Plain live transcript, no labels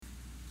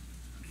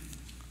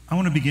I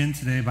want to begin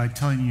today by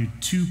telling you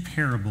two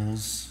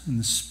parables in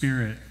the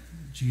spirit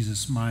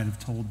Jesus might have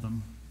told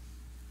them.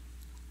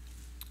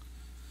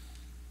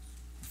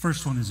 The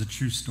first one is a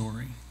true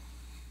story.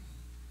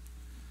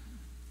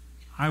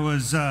 I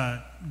was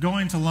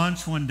going to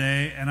lunch one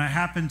day, and I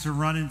happened to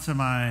run into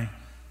my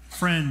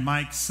friend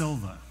Mike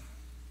Silva.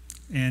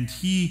 And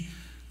he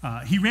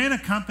ran a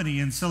company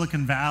in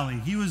Silicon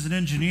Valley. He was an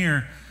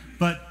engineer,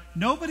 but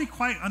nobody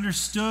quite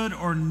understood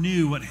or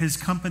knew what his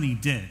company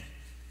did.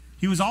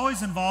 He was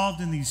always involved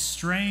in these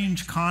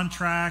strange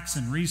contracts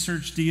and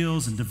research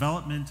deals and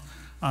development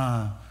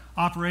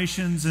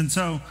operations. And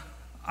so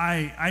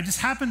I just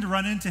happened to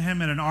run into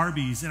him at an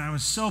Arby's, and I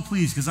was so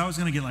pleased because I was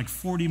going to get like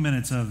 40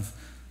 minutes of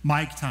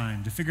Mike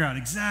time to figure out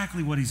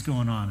exactly what he's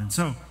going on. And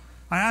so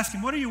I asked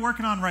him, "What are you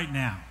working on right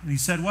now?" And he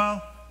said,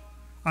 "Well,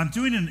 I'm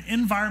doing an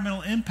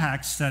environmental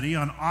impact study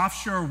on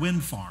offshore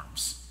wind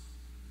farms."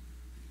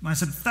 And I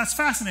said, "That's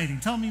fascinating.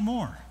 Tell me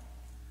more.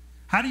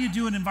 How do you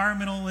do an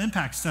environmental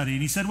impact study?"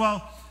 And he said,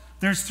 "Well,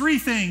 there's three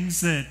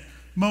things that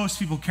most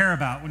people care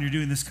about when you're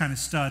doing this kind of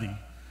study.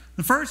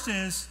 The first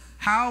is,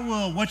 how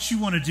will what you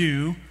want to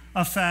do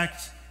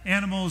affect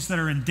animals that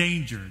are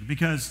endangered?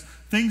 Because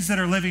things that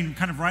are living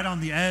kind of right on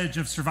the edge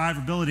of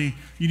survivability,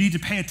 you need to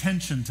pay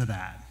attention to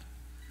that.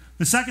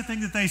 The second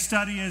thing that they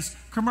study is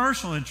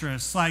commercial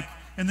interests, like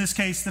in this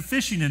case, the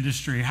fishing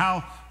industry.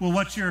 How will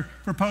what you're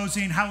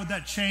proposing, how would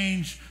that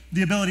change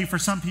the ability for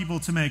some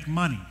people to make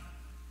money?"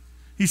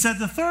 He said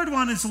the third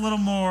one is a little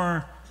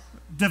more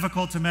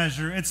difficult to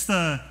measure. It's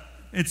the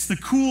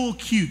cool,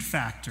 cute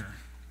factor.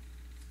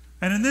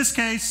 And in this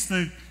case,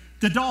 the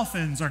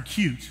dolphins are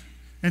cute.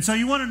 And so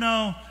you want to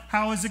know,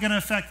 how is it going to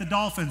affect the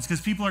dolphins? Because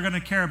people are going to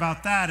care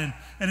about that. And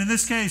in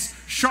this case,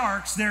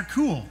 sharks, they're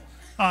cool.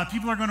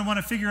 People are going to want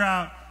to figure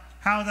out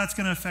how that's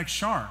going to affect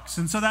sharks.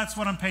 And so that's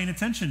what I'm paying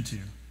attention to.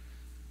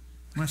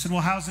 And I said,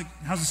 "Well, how's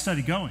the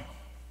study going?"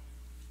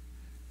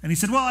 And he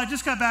said, "Well, I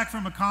just got back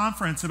from a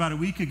conference about a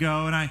week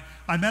ago, and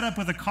I met up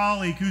with a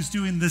colleague who's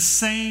doing the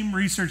same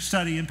research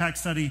study, impact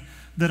study,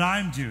 that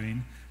I'm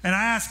doing. And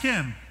I asked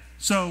him,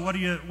 'So what are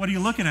you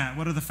looking at?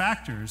 What are the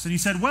factors?' And he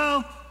said,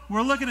 'Well,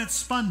 we're looking at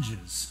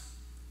sponges.'"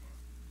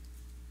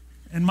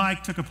 And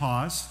Mike took a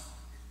pause,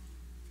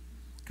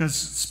 because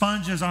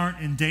sponges aren't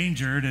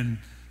endangered and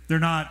they're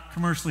not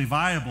commercially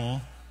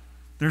viable.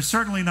 They're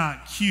certainly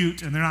not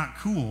cute and they're not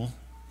cool.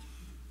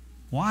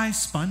 Why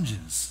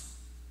sponges?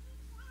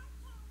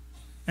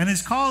 And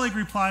his colleague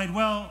replied,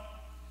 "Well,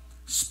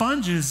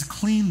 sponges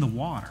clean the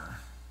water.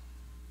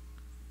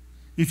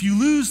 If you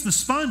lose the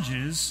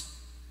sponges,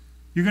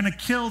 you're going to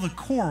kill the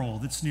coral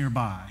that's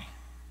nearby.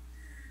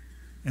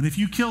 And if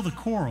you kill the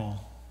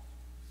coral,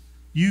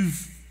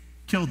 you've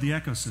killed the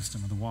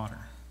ecosystem of the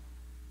water."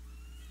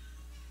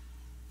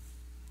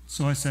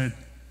 So I said,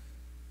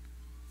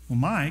 "Well,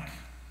 Mike,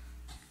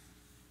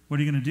 what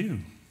are you going to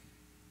do?"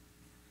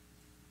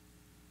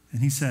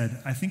 And he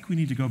said, "I think we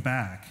need to go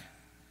back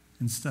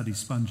and study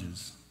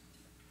sponges."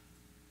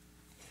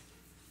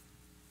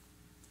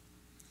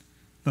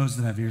 Those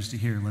that have ears to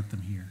hear, let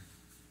them hear.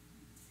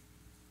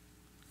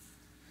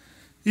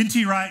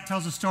 N.T. Wright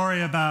tells a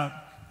story about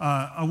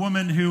a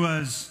woman who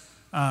was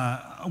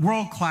a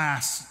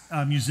world-class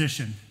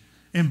musician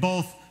in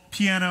both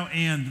piano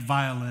and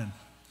violin.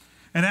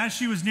 And as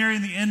she was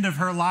nearing the end of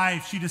her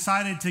life, she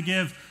decided to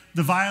give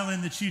the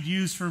violin that she'd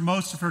used for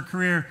most of her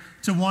career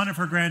to one of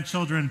her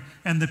grandchildren,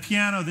 and the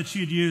piano that she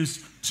had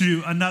used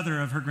to another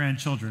of her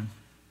grandchildren.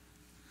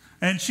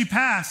 And she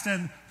passed,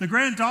 and the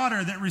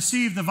granddaughter that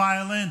received the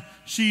violin,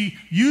 she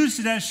used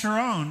it as her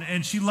own,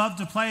 and she loved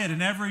to play it,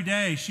 and every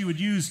day she would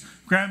use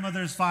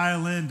grandmother's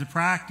violin to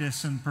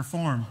practice and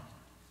perform.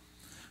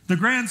 The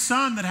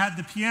grandson that had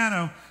the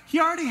piano, he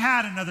already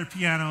had another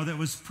piano that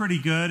was pretty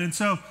good, and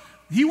so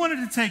he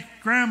wanted to take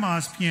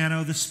grandma's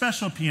piano, the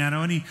special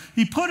piano, and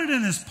he put it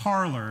in his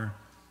parlor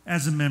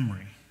as a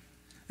memory.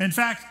 In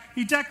fact,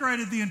 he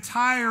decorated the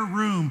entire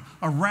room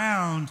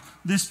around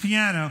this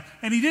piano,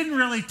 and he didn't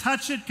really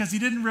touch it because he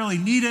didn't really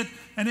need it,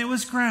 and it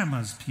was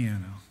grandma's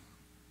piano.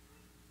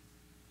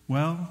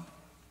 Well,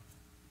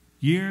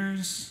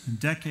 years and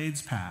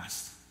decades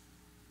passed,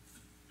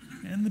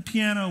 and the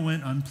piano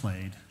went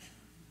unplayed,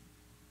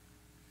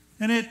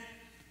 and it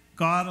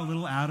got a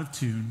little out of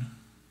tune.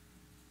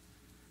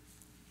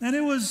 And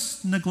it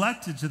was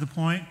neglected to the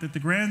point that the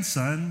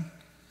grandson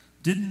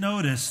didn't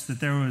notice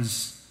that there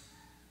was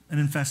an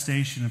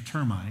infestation of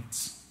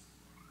termites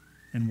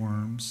and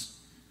worms.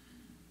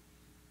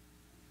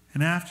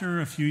 And after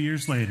a few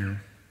years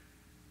later,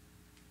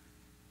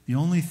 the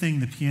only thing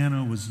the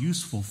piano was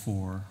useful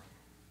for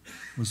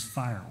was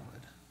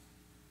firewood.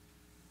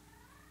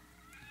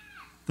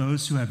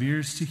 Those who have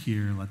ears to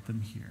hear, let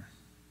them hear.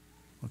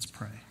 Let's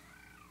pray.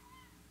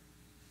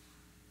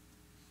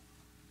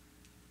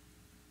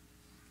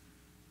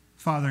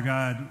 Father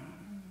God,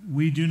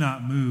 we do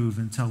not move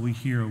until we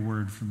hear a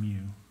word from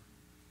you.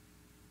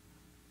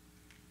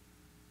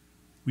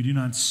 We do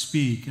not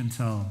speak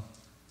until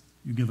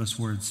you give us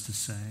words to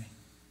say.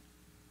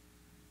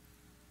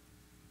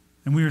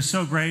 And we are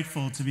so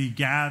grateful to be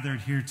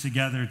gathered here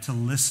together to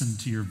listen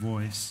to your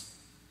voice,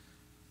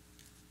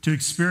 to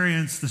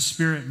experience the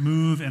Spirit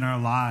move in our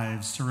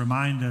lives, to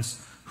remind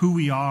us who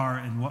we are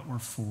and what we're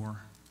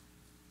for.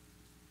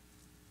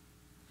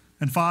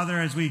 And Father,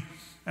 as we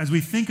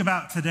think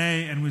about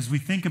today and as we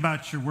think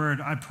about your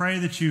word, I pray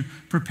that you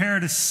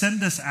prepare to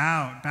send us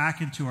out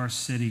back into our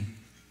city.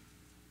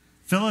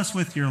 Fill us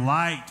with your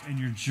light and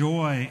your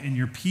joy and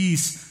your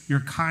peace, your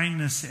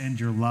kindness and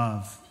your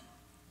love.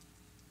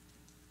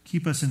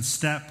 Keep us in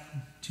step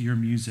to your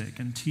music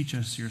and teach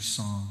us your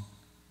song.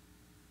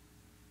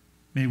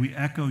 May we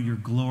echo your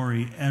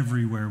glory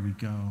everywhere we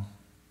go.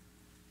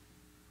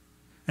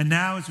 And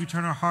now, as we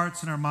turn our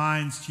hearts and our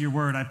minds to your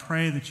word, I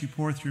pray that you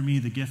pour through me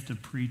the gift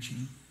of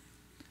preaching,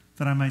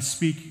 that I might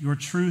speak your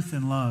truth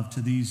and love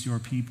to these your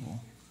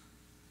people.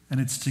 And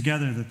it's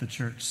together that the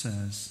church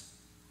says,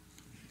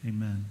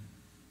 amen.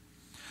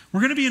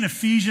 We're going to be in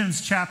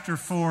Ephesians chapter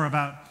 4,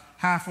 about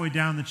halfway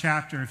down the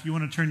chapter, if you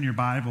want to turn your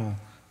Bible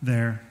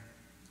there.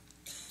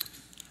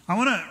 I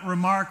want to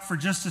remark for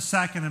just a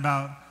second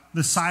about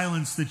the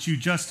silence that you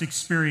just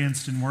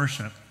experienced in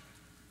worship.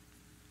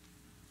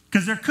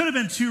 Because there could have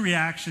been two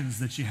reactions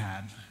that you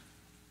had.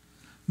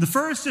 The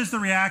first is the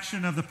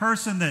reaction of the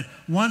person that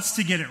wants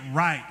to get it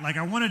right. Like,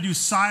 I want to do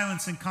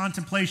silence and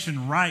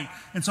contemplation right.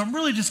 And so I'm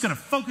really just going to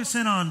focus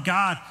in on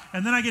God.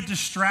 And then I get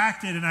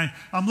distracted and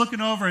I'm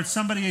looking over at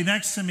somebody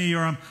next to me,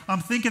 or I'm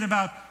thinking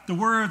about the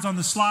words on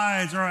the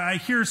slides, or I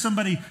hear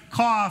somebody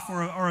cough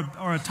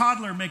or a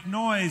toddler make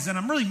noise. And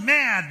I'm really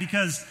mad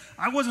because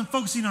I wasn't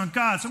focusing on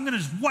God. So I'm going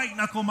to just white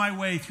knuckle my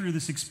way through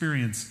this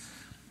experience.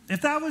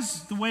 If that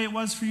was the way it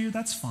was for you,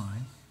 that's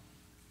fine.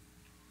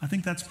 I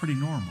think that's pretty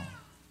normal.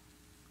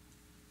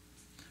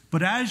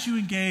 But as you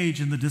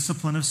engage in the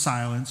discipline of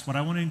silence, what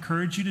I want to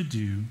encourage you to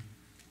do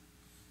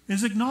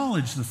is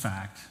acknowledge the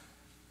fact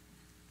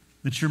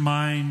that your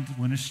mind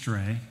went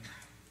astray.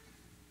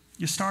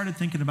 You started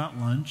thinking about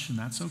lunch, and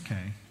that's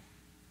okay.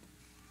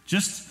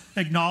 Just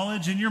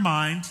acknowledge in your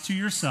mind to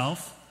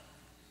yourself,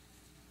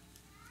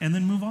 and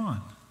then move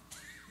on.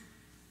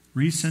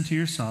 Recenter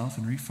yourself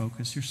and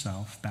refocus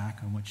yourself back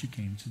on what you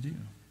came to do.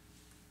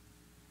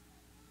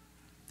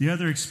 The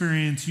other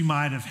experience you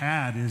might have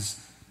had is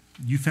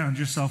you found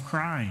yourself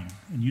crying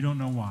and you don't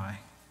know why.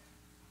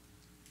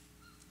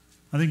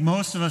 I think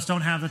most of us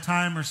don't have the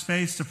time or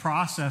space to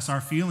process our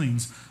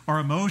feelings, our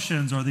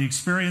emotions, or the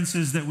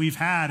experiences that we've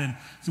had. And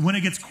when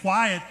it gets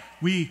quiet,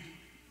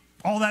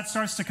 all that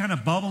starts to kind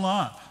of bubble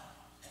up.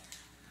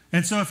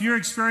 And so if your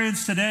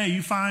experience today,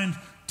 you find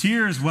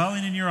tears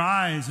welling in your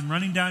eyes and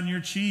running down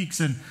your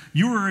cheeks, and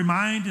you were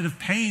reminded of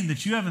pain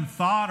that you haven't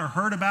thought or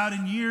heard about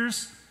in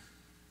years,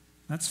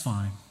 that's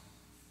fine.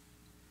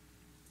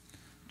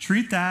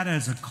 Treat that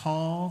as a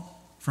call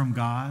from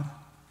God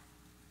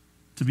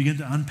to begin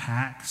to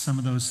unpack some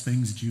of those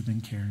things that you've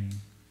been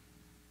carrying.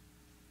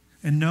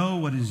 And know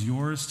what is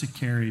yours to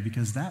carry,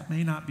 because that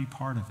may not be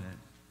part of it.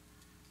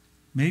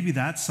 Maybe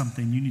that's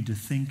something you need to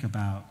think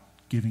about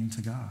giving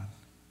to God.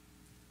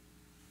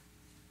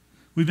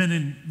 We've been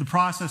in the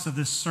process of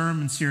this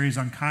sermon series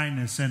on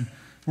kindness, and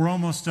we're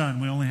almost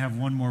done. We only have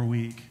one more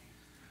week.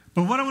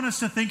 But what I want us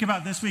to think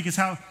about this week is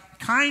how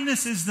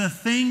kindness is the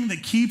thing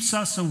that keeps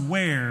us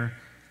aware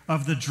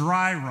of the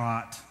dry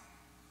rot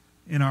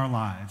in our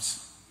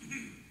lives.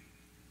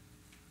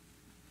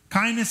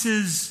 Kindness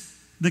is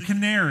the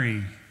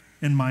canary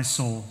in my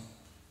soul.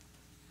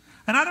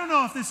 And I don't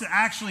know if this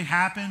actually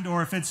happened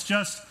or if it's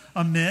just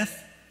a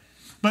myth,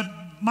 but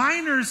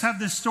miners have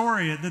this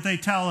story that they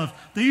tell of,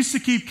 they used to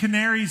keep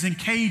canaries in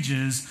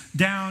cages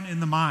down in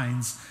the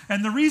mines.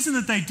 And the reason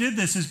that they did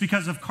this is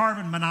because of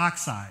carbon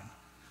monoxide.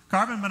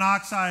 Carbon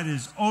monoxide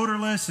is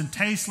odorless and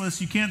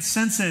tasteless. You can't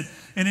sense it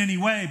in any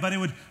way, but it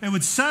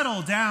would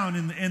settle down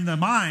in the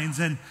mines.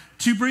 And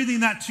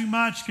breathing that too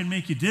much can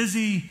make you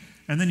dizzy,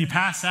 and then you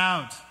pass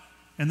out,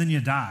 and then you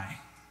die.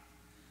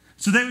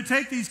 So they would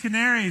take these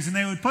canaries and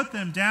they would put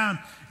them down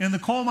in the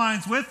coal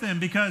mines with them,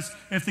 because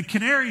if the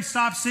canary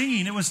stopped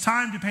singing, it was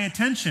time to pay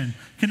attention.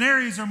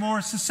 Canaries are more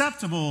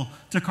susceptible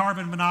to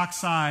carbon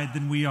monoxide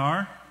than we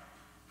are.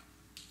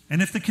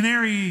 And if the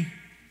canary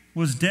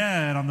was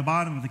dead on the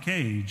bottom of the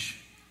cage,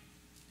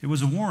 it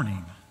was a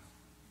warning.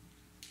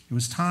 It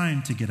was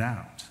time to get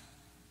out.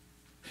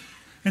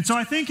 And so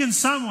I think in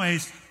some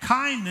ways,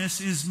 kindness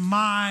is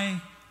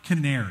my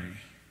canary.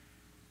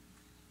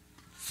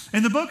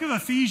 In the book of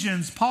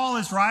Ephesians, Paul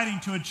is writing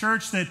to a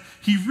church that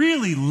he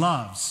really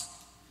loves.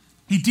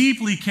 He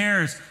deeply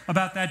cares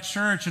about that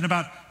church and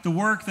about the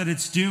work that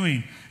it's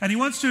doing. And he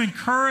wants to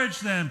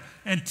encourage them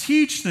and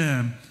teach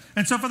them.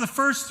 And so for the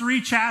first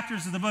 3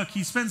 chapters of the book,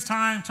 he spends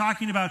time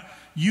talking about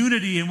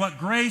unity and what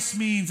grace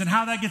means and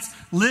how that gets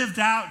lived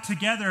out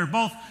together,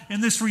 both in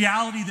this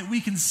reality that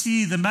we can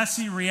see, the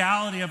messy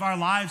reality of our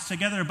lives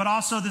together, but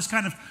also this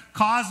kind of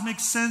cosmic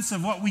sense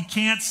of what we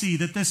can't see,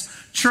 that this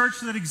church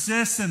that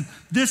exists in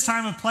this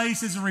time of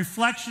place is a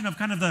reflection of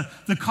kind of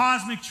the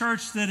cosmic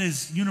church that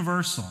is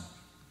universal.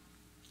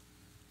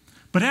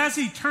 But as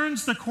he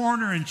turns the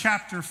corner in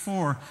chapter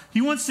 4, he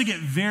wants to get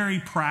very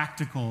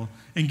practical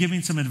in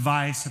giving some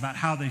advice about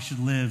how they should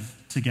live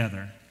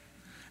together.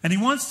 And he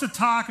wants to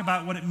talk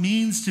about what it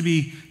means to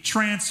be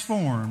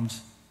transformed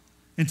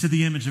into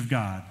the image of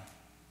God.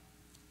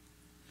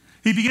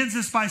 He begins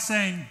this by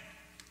saying,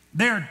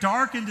 they are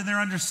darkened in their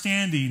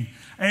understanding,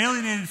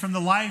 alienated from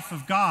the life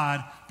of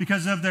God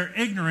because of their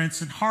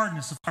ignorance and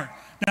hardness of heart.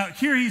 Now,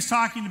 here he's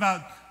talking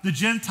about the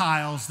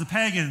Gentiles, the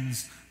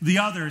pagans, the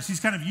others.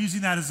 He's kind of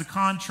using that as a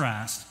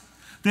contrast.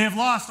 They have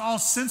lost all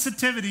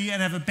sensitivity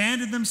and have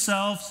abandoned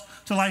themselves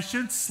to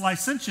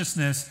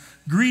licentiousness,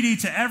 greedy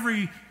to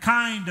every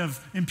kind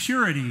of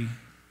impurity.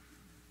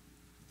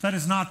 That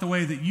is not the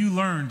way that you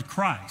learned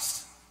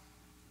Christ.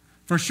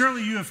 For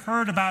surely you have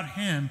heard about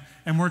him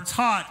and were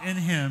taught in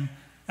him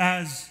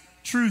as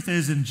truth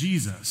is in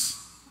Jesus.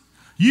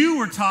 You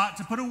were taught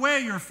to put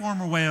away your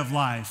former way of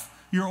life,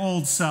 your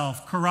old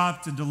self,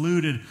 corrupt and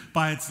deluded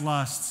by its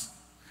lusts,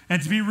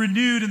 and to be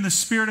renewed in the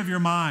spirit of your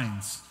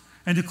minds,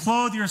 and to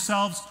clothe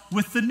yourselves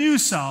with the new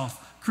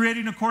self,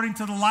 creating according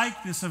to the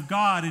likeness of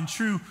God in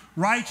true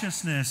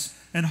righteousness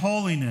and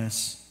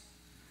holiness.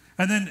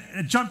 And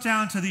then jump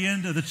down to the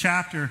end of the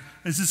chapter.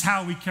 This is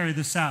how we carry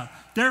this out.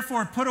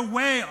 Therefore, put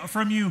away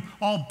from you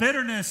all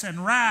bitterness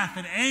and wrath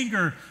and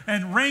anger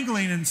and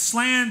wrangling and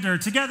slander,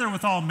 together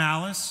with all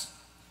malice.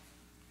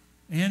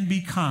 And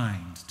be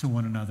kind to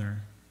one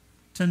another,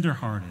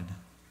 tender-hearted,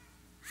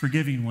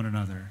 forgiving one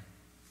another,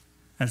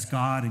 as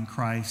God in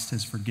Christ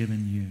has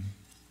forgiven you.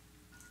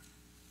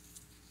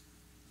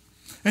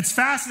 It's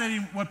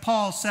fascinating what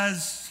Paul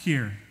says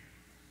here.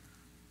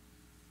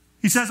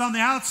 He says on the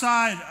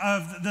outside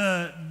of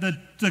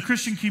the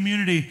Christian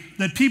community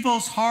that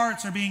people's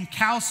hearts are being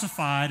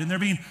calcified and they're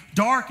being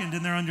darkened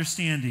in their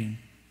understanding.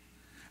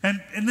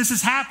 And this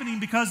is happening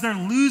because they're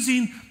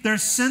losing their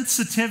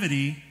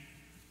sensitivity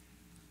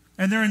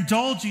and they're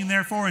indulging,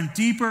 therefore, in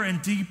deeper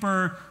and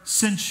deeper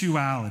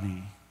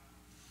sensuality.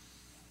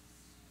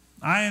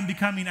 I am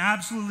becoming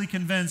absolutely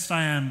convinced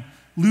I am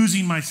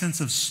losing my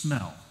sense of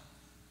smell.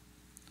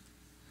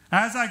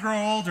 As I grow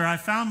older, I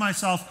found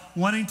myself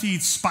wanting to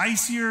eat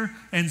spicier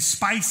and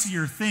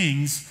spicier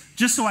things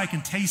just so I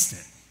can taste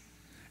it.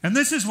 And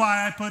this is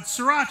why I put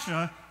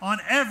sriracha on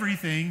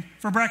everything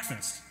for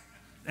breakfast.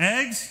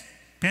 Eggs,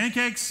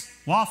 pancakes,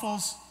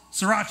 waffles,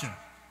 sriracha.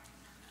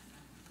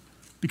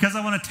 Because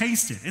I want to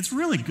taste it. It's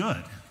really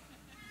good.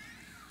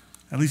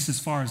 At least as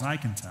far as I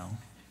can tell.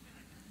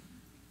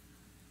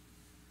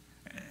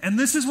 And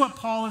this is what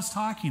Paul is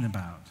talking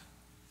about.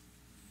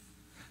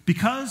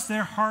 Because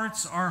their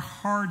hearts are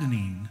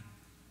hardening,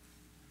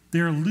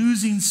 they're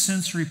losing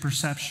sensory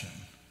perception.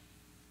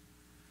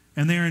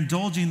 And they're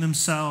indulging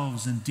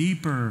themselves in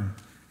deeper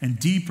and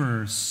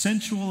deeper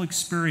sensual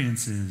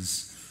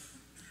experiences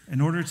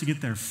in order to get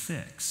their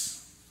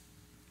fix,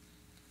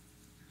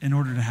 in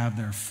order to have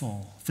their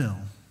fill.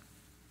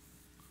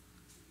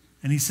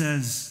 And he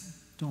says,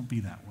 don't be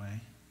that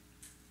way.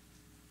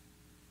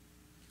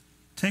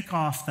 Take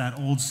off that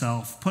old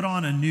self. Put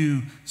on a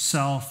new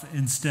self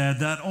instead.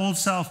 That old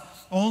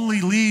self only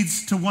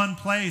leads to one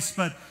place,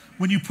 but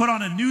when you put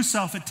on a new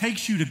self, it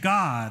takes you to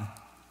God.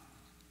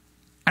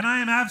 And I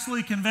am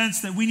absolutely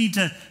convinced that we need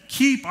to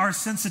keep our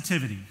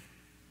sensitivity.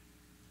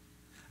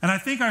 And I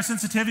think our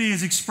sensitivity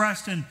is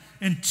expressed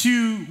in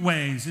two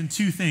ways, in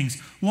two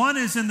things. One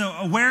is in the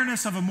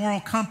awareness of a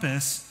moral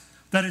compass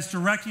that is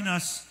directing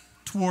us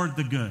toward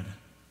the good.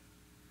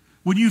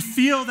 When you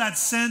feel that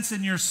sense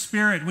in your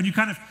spirit, when you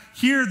kind of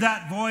hear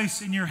that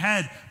voice in your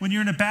head, when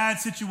you're in a bad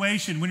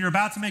situation, when you're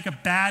about to make a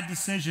bad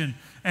decision,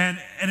 and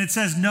it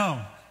says,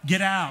 no,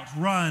 get out,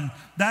 run,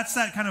 that's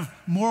that kind of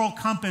moral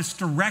compass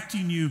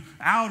directing you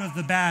out of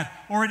the bad.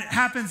 Or it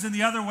happens in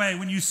the other way,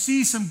 when you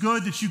see some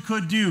good that you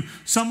could do,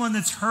 someone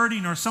that's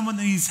hurting or someone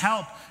that needs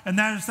help, and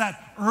there's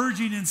that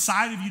urging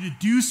inside of you to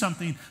do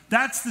something,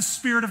 that's the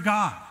Spirit of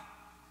God.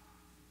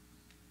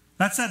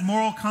 That's that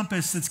moral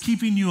compass that's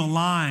keeping you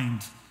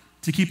aligned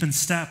to keep in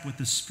step with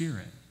the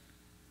Spirit.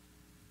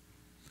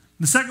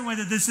 The second way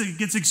that this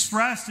gets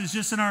expressed is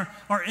just in our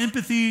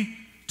empathy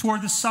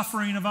toward the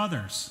suffering of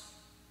others.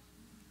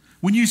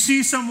 When you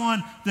see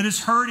someone that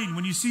is hurting,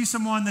 when you see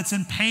someone that's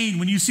in pain,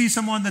 when you see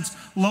someone that's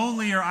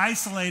lonely or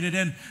isolated,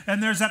 and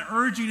there's that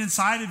urging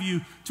inside of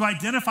you to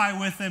identify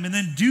with them and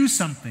then do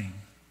something,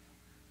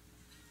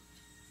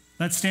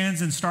 that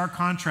stands in stark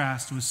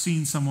contrast with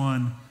seeing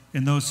someone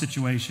in those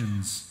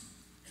situations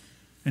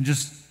and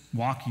just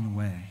walking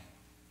away.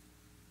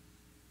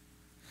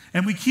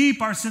 And we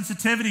keep our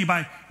sensitivity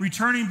by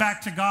returning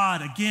back to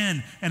God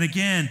again and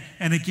again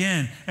and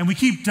again. And we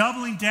keep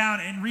doubling down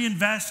and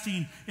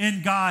reinvesting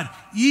in God.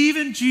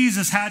 Even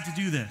Jesus had to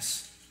do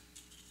this.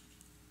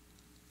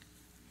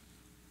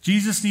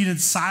 Jesus needed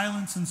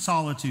silence and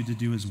solitude to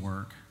do his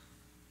work.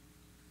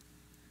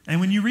 And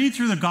when you read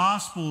through the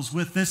Gospels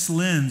with this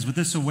lens, with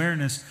this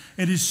awareness,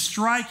 it is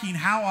striking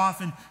how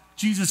often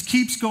Jesus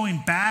keeps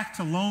going back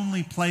to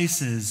lonely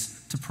places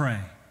to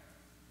pray.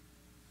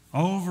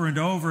 Over and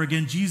over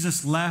again,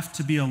 Jesus left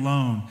to be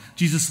alone.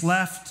 Jesus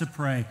left to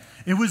pray.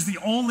 It was the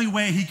only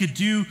way he could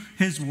do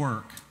his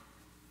work.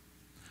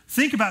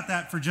 Think about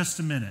that for just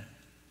a minute.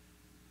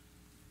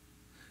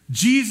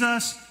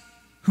 Jesus,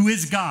 who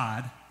is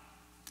God,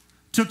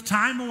 took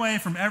time away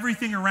from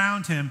everything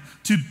around him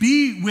to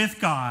be with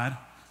God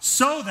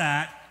so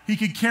that he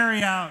could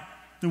carry out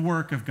the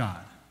work of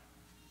God.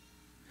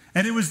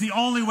 And it was the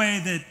only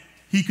way that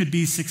he could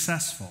be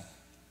successful.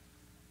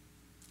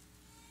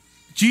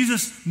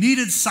 Jesus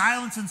needed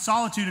silence and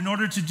solitude in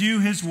order to do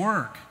his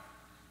work.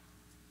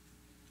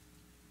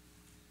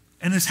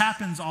 And this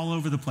happens all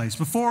over the place.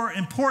 Before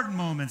important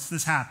moments,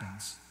 this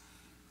happens.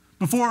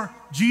 Before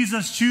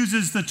Jesus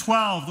chooses the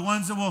 12, the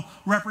ones that will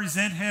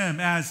represent him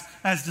as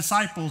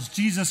disciples,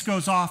 Jesus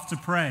goes off to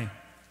pray.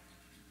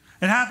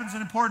 It happens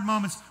in important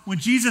moments when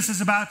Jesus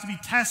is about to be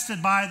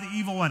tested by the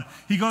evil one.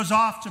 He goes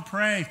off to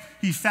pray.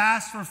 He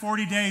fasts for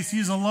 40 days.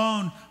 He's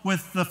alone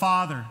with the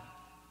Father.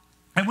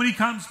 And when he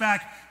comes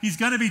back, he's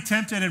going to be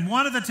tempted. And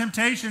one of the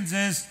temptations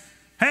is,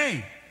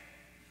 hey,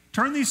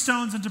 turn these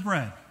stones into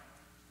bread.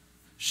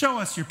 Show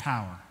us your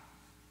power.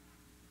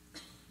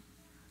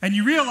 And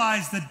you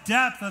realize the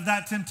depth of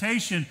that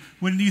temptation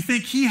when you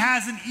think he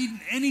hasn't eaten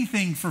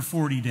anything for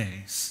 40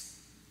 days.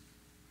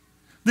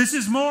 This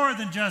is more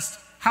than just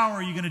how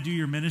are you going to do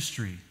your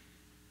ministry.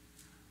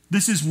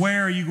 This is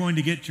where are you going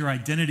to get your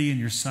identity and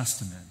your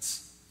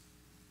sustenance.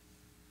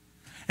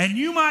 And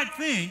you might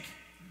think,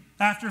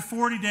 after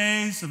 40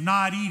 days of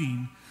not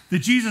eating, that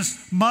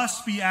Jesus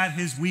must be at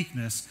his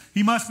weakness.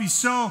 He must be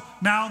so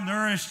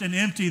malnourished and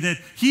empty that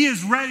he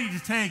is ready to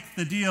take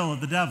the deal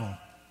of the devil.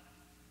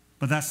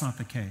 But that's not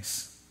the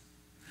case.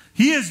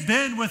 He has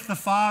been with the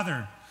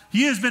Father.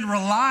 He has been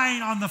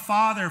relying on the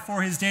Father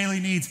for his daily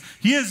needs.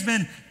 He has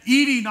been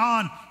eating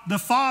on the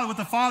Father, what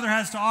the Father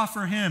has to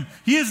offer him.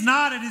 He is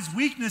not at his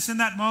weakness in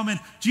that moment.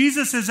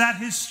 Jesus is at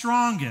his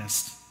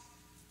strongest.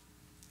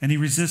 And he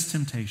resists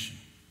temptation.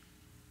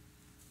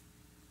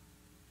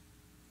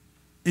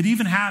 It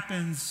even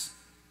happens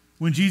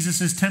when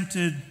Jesus is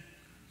tempted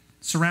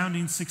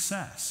surrounding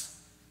success.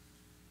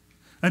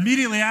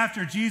 Immediately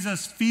after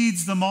Jesus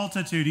feeds the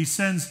multitude, he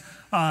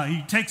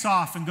takes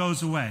off and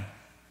goes away.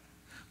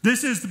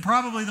 This is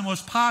probably the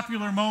most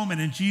popular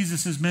moment in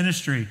Jesus'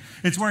 ministry.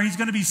 It's where he's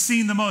going to be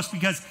seen the most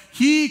because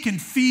he can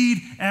feed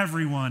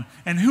everyone.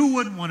 And who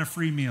wouldn't want a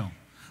free meal?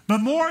 But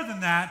more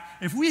than that,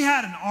 if we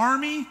had an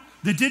army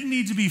that didn't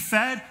need to be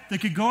fed,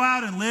 that could go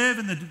out and live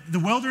in the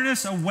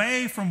wilderness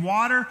away from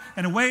water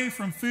and away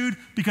from food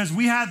because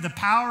we had the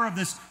power of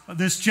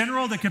this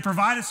general that could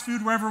provide us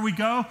food wherever we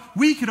go,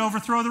 we could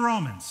overthrow the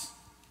Romans.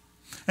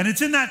 And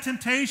it's in that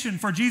temptation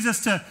for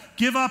Jesus to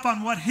give up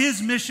on what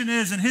his mission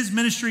is and his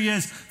ministry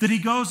is that he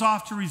goes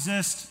off to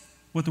resist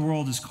what the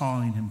world is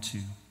calling him to.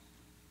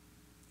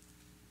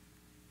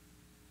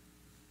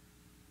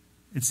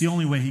 It's the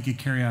only way he could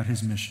carry out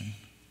his mission.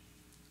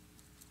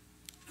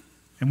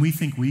 And we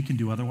think we can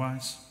do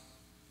otherwise.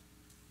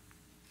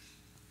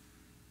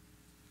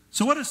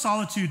 So what does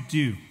solitude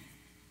do?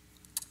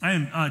 I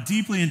am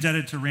deeply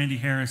indebted to Randy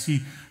Harris.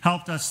 He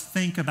helped us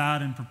think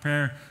about and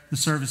prepare the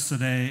service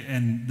today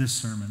and this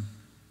sermon.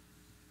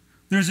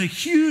 There's a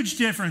huge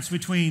difference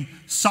between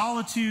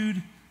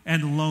solitude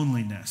and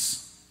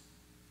loneliness.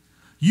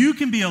 You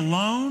can be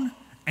alone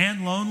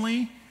and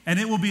lonely, and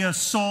it will be a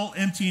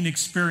soul-emptying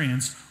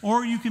experience.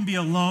 Or you can be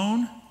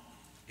alone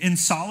in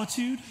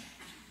solitude,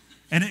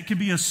 and it can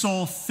be a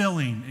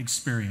soul-filling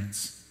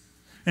experience.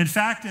 In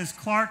fact, as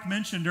Clark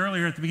mentioned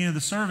earlier at the beginning of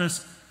the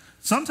service,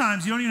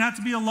 sometimes you don't even have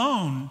to be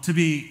alone to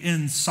be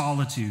in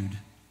solitude.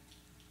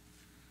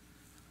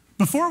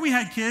 Before we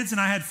had kids and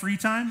I had free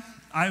time,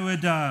 I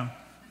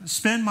would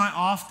spend my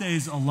off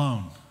days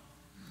alone.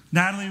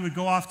 Natalie would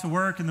go off to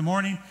work in the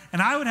morning,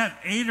 and I would have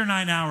 8 or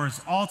 9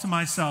 hours all to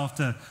myself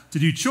to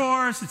do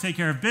chores, to take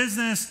care of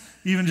business,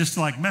 even just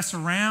to mess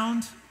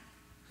around.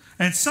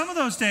 And some of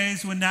those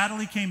days when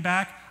Natalie came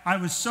back, I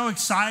was so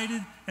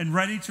excited and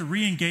ready to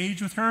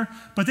re-engage with her.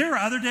 But there were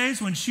other days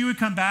when she would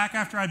come back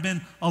after I'd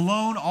been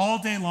alone all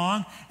day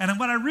long, and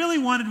what I really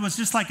wanted was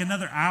just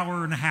another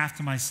hour and a half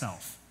to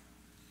myself.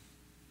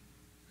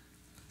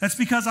 That's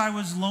because I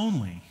was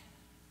lonely.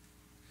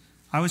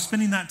 I was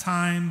spending that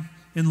time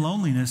in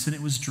loneliness, and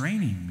it was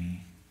draining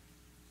me.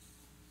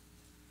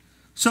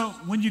 So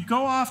when you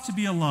go off to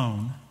be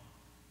alone,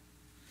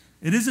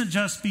 it isn't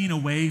just being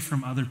away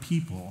from other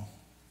people.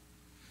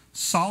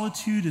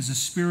 Solitude is a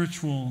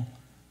spiritual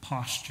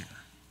posture.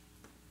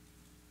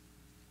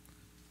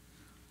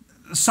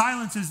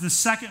 Silence is the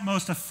second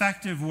most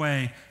effective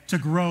way to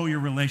grow your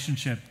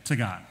relationship to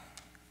God.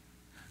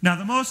 Now,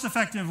 the most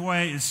effective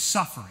way is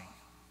suffering.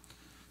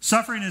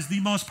 Suffering is the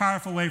most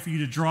powerful way for you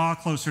to draw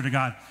closer to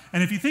God.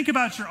 And if you think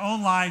about your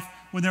own life,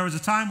 when there was a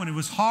time when it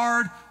was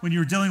hard, when you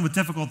were dealing with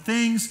difficult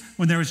things,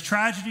 when there was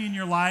tragedy in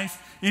your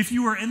life, if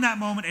you were in that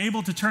moment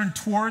able to turn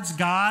towards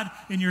God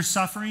in your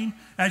suffering,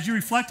 as you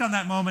reflect on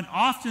that moment,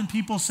 often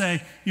people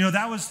say,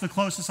 that was the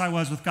closest I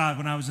was with God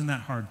when I was in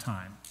that hard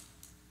time.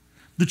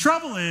 The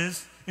trouble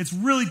is, it's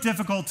really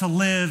difficult to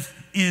live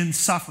in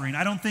suffering.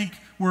 I don't think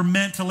we're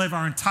meant to live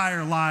our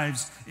entire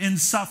lives in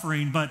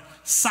suffering, but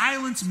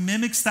silence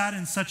mimics that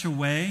in such a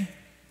way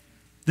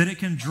that it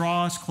can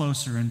draw us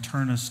closer and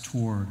turn us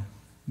toward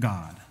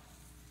God.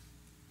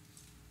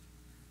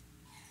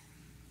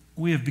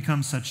 We have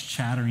become such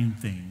chattering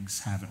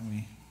things, haven't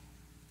we?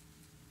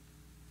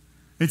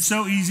 It's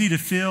so easy to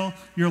fill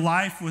your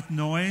life with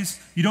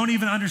noise. You don't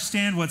even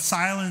understand what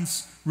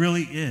silence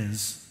really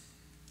is.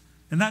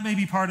 And that may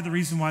be part of the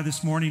reason why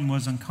this morning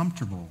was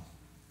uncomfortable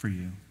for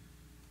you.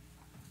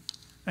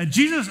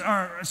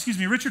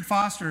 Richard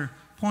Foster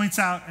points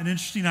out an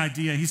interesting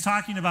idea. He's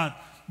talking about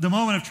the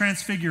moment of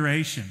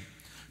transfiguration.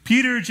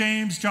 Peter,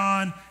 James,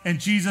 John, and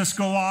Jesus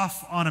go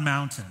off on a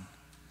mountain.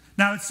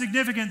 Now, it's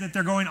significant that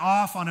they're going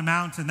off on a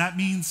mountain. That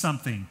means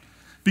something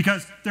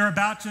because they're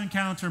about to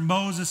encounter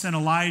Moses and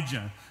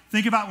Elijah.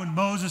 Think about when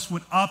Moses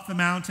went up the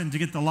mountain to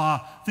get the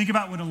law. Think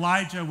about when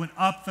Elijah went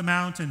up the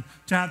mountain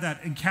to have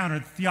that encounter,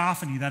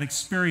 theophany, that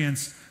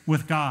experience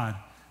with God.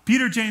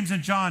 Peter, James,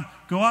 and John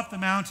go up the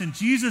mountain.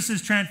 Jesus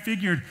is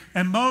transfigured,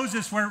 and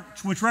Moses,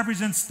 which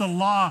represents the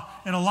law,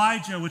 and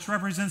Elijah, which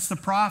represents the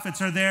prophets,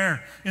 are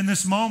there in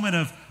this moment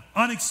of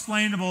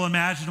unexplainable,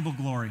 imaginable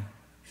glory.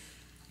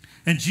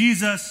 And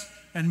Jesus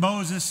and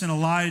Moses and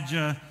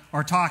Elijah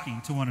are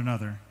talking to one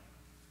another.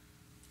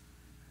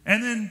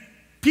 And then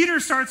Peter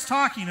starts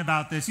talking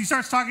about this. He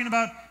starts talking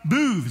about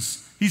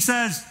booths. He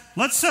says,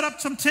 let's set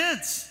up some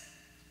tents.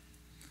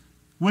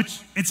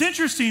 Which, it's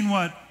interesting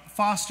what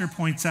Foster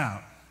points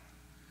out.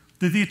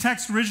 That the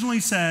text originally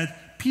said,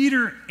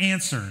 Peter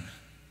answered.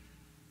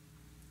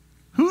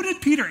 Who did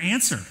Peter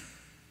answer?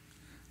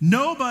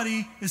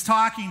 Nobody is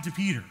talking to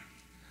Peter.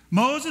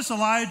 Moses,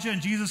 Elijah,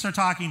 and Jesus are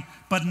talking,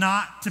 but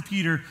not to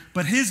Peter,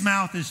 but his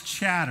mouth is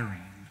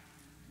chattering.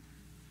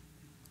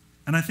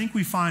 And I think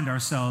we find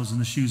ourselves in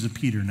the shoes of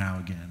Peter now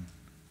again.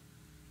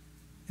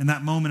 In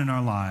that moment in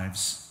our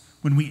lives,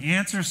 when we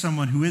answer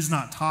someone who is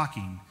not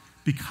talking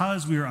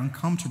because we are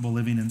uncomfortable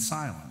living in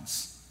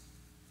silence.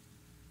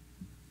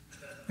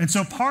 And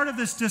so part of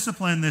this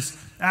discipline, this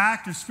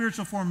act of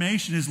spiritual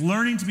formation, is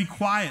learning to be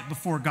quiet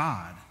before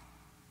God.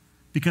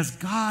 Because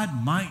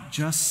God might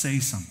just say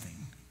something.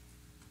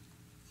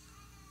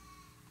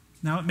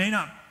 Now, it may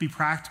not be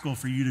practical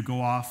for you to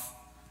go off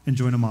and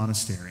join a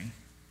monastery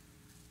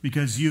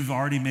because you've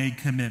already made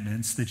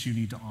commitments that you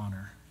need to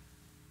honor.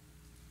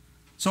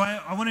 So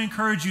I want to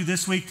encourage you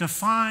this week to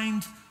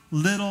find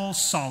little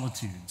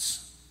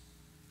solitudes.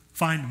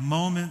 Find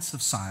moments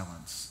of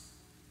silence.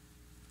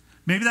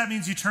 Maybe that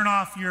means you turn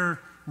off your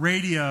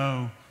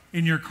radio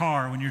in your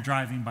car when you're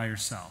driving by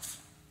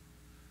yourself.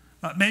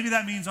 Maybe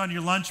that means on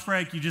your lunch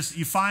break you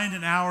find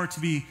an hour to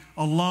be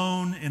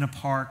alone in a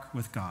park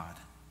with God.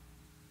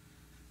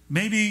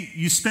 Maybe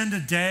you spend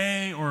a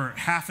day or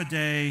half a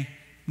day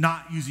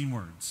not using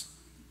words.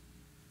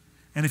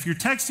 And if you're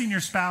texting your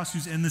spouse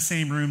who's in the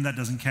same room, that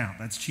doesn't count.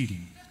 That's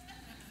cheating.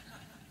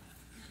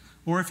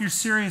 Or if you're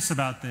serious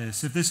about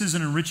this, if this is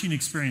an enriching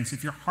experience,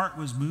 if your heart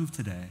was moved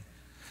today,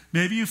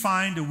 maybe you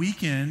find a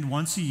weekend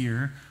once a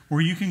year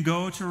where you can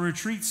go to a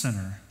retreat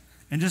center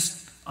and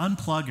just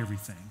unplug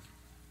everything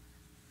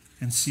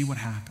and see what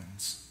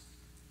happens.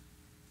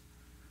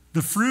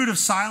 The fruit of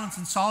silence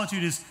and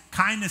solitude is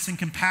kindness and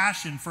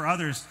compassion for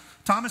others.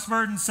 Thomas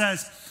Merton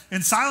says,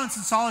 in silence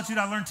and solitude,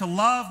 I learned to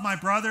love my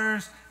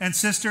brothers and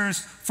sisters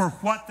for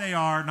what they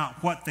are,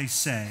 not what they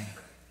say.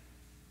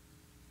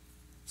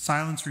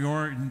 Silence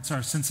reorients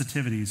our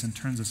sensitivities and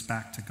turns us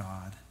back to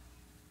God.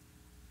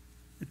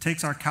 It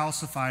takes our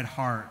calcified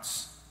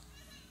hearts,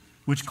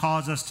 which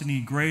cause us to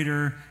need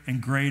greater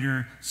and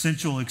greater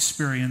sensual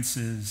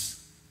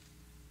experiences,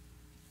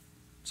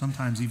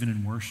 sometimes even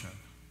in worship,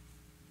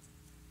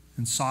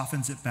 and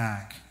softens it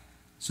back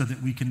so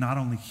that we can not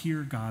only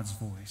hear God's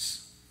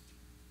voice,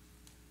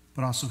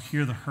 but also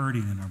hear the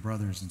hurting in our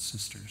brothers and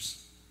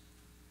sisters.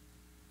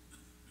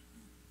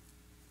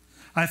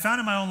 I found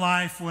in my own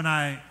life when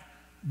I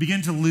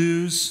begin to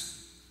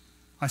lose,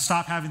 I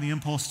stop having the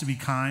impulse to be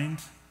kind,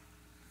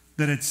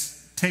 that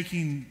it's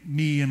taking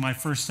me in my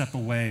first step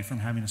away from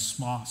having a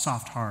small,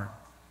 soft heart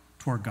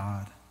toward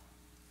God.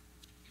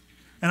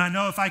 And I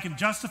know if I can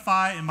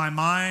justify in my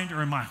mind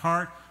or in my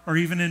heart or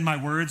even in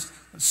my words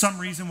some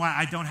reason why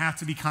I don't have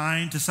to be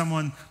kind to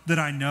someone that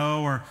I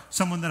know or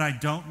someone that I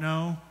don't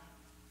know,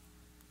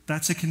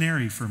 that's a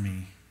canary for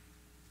me.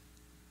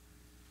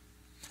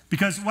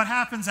 Because what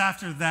happens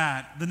after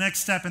that, the next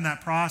step in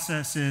that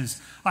process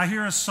is I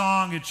hear a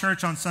song at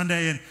church on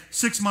Sunday, and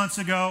 6 months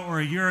ago or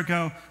a year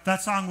ago,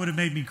 that song would have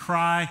made me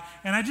cry,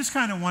 and I just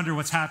kind of wonder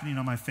what's happening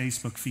on my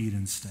Facebook feed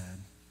instead.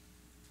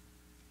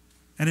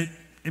 And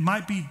it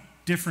might be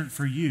different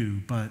for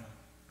you, but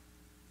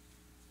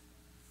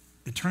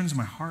it turns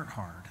my heart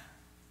hard.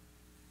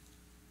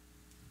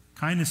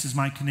 Kindness is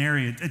my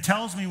canary. It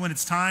tells me when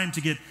it's time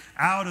to get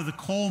out of the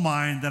coal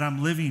mine that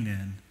I'm living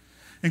in.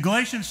 In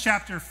Galatians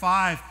chapter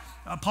 5,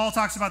 Paul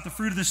talks about the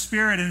fruit of the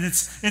Spirit, and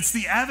it's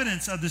the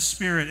evidence of the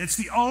Spirit. It's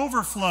the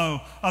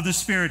overflow of the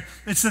Spirit.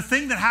 It's the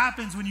thing that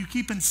happens when you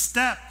keep in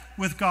step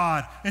with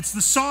God. It's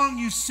the song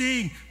you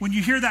sing when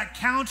you hear that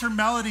counter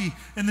melody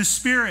in the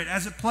Spirit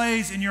as it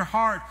plays in your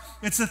heart.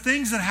 It's the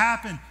things that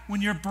happen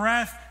when your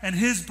breath and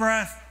his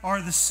breath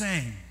are the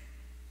same.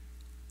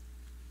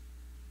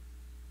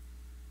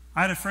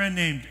 I had a friend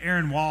named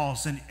Aaron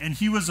Walls, and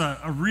he was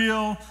a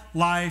real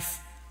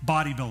life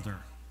bodybuilder.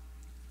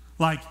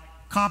 Like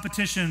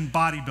competition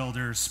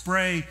bodybuilder,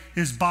 spray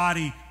his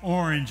body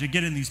orange and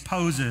get in these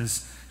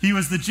poses. He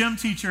was the gym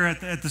teacher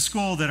at the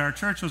school that our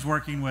church was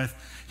working with.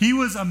 He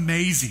was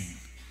amazing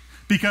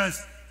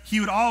because he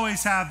would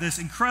always have this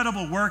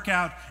incredible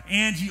workout,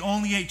 and he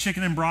only ate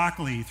chicken and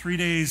broccoli 3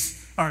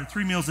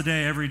 meals a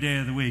day, every day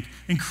of the week.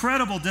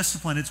 Incredible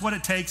discipline. It's what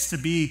it takes to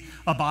be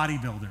a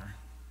bodybuilder.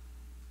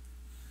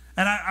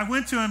 And I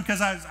went to him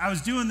because I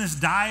was doing this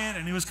diet,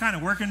 and it was kind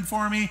of working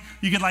for me.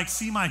 You could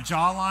see my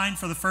jawline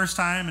for the first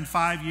time in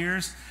 5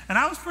 years. And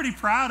I was pretty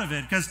proud of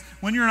it because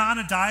when you're on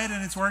a diet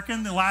and it's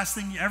working,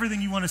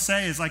 everything you want to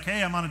say is like,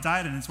 hey, I'm on a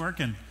diet and it's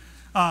working.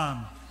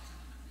 And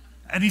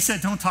he said,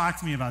 don't talk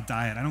to me about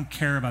diet. I don't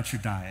care about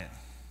your diet.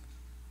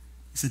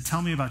 He said,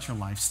 tell me about your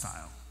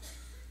lifestyle.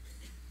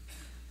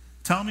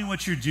 Tell me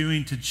what you're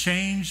doing to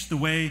change the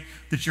way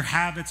that your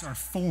habits are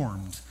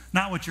formed,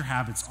 not what your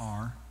habits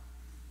are.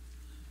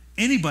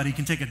 Anybody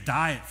can take a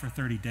diet for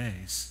 30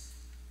 days.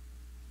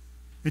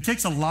 It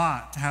takes a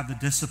lot to have the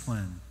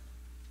discipline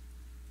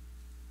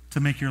to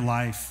make your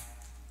life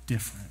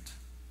different.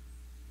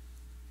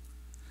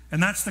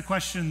 And that's the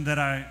question that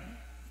I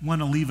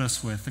want to leave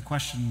us with, the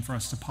question for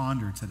us to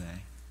ponder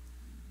today.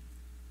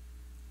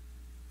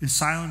 Is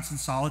silence and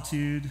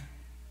solitude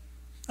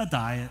a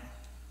diet,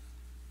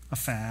 a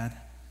fad?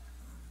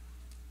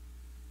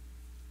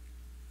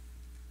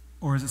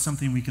 Or is it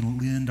something we can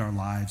lend our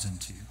lives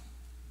into?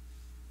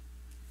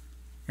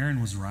 Aaron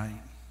was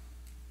right.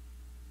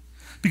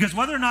 Because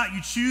whether or not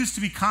you choose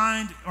to be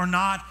kind or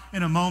not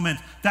in a moment,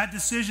 that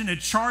decision,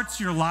 it charts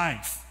your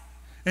life.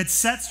 It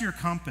sets your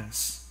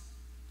compass.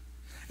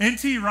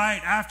 N.T.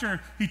 Wright, after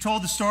he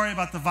told the story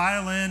about the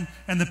violin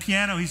and the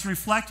piano, he's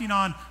reflecting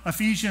on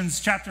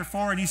Ephesians chapter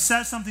 4, and he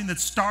says something that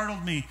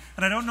startled me.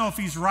 And I don't know if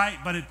he's right,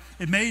 but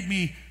it made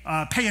me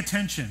pay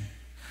attention.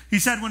 He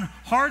said, when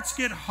hearts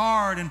get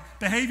hard and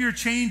behavior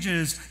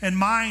changes and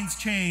minds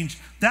change,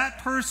 that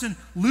person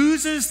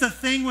loses the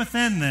thing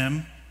within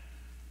them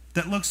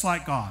that looks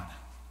like God.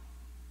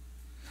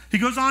 He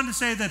goes on to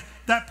say that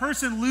that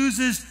person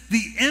loses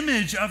the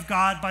image of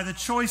God by the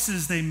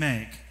choices they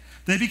make.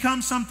 They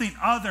become something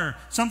other,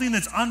 something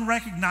that's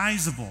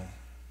unrecognizable.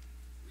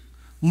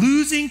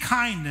 Losing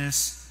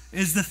kindness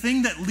is the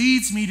thing that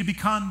leads me to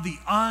become the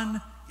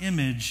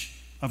unimage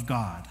of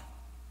God.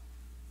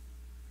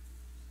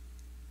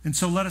 And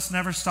so let us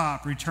never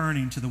stop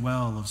returning to the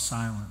well of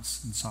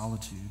silence and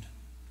solitude.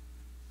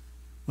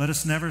 Let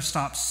us never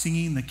stop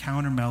singing the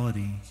counter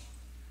melody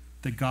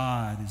that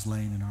God is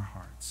laying in our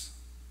hearts.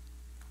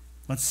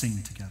 Let's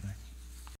sing together.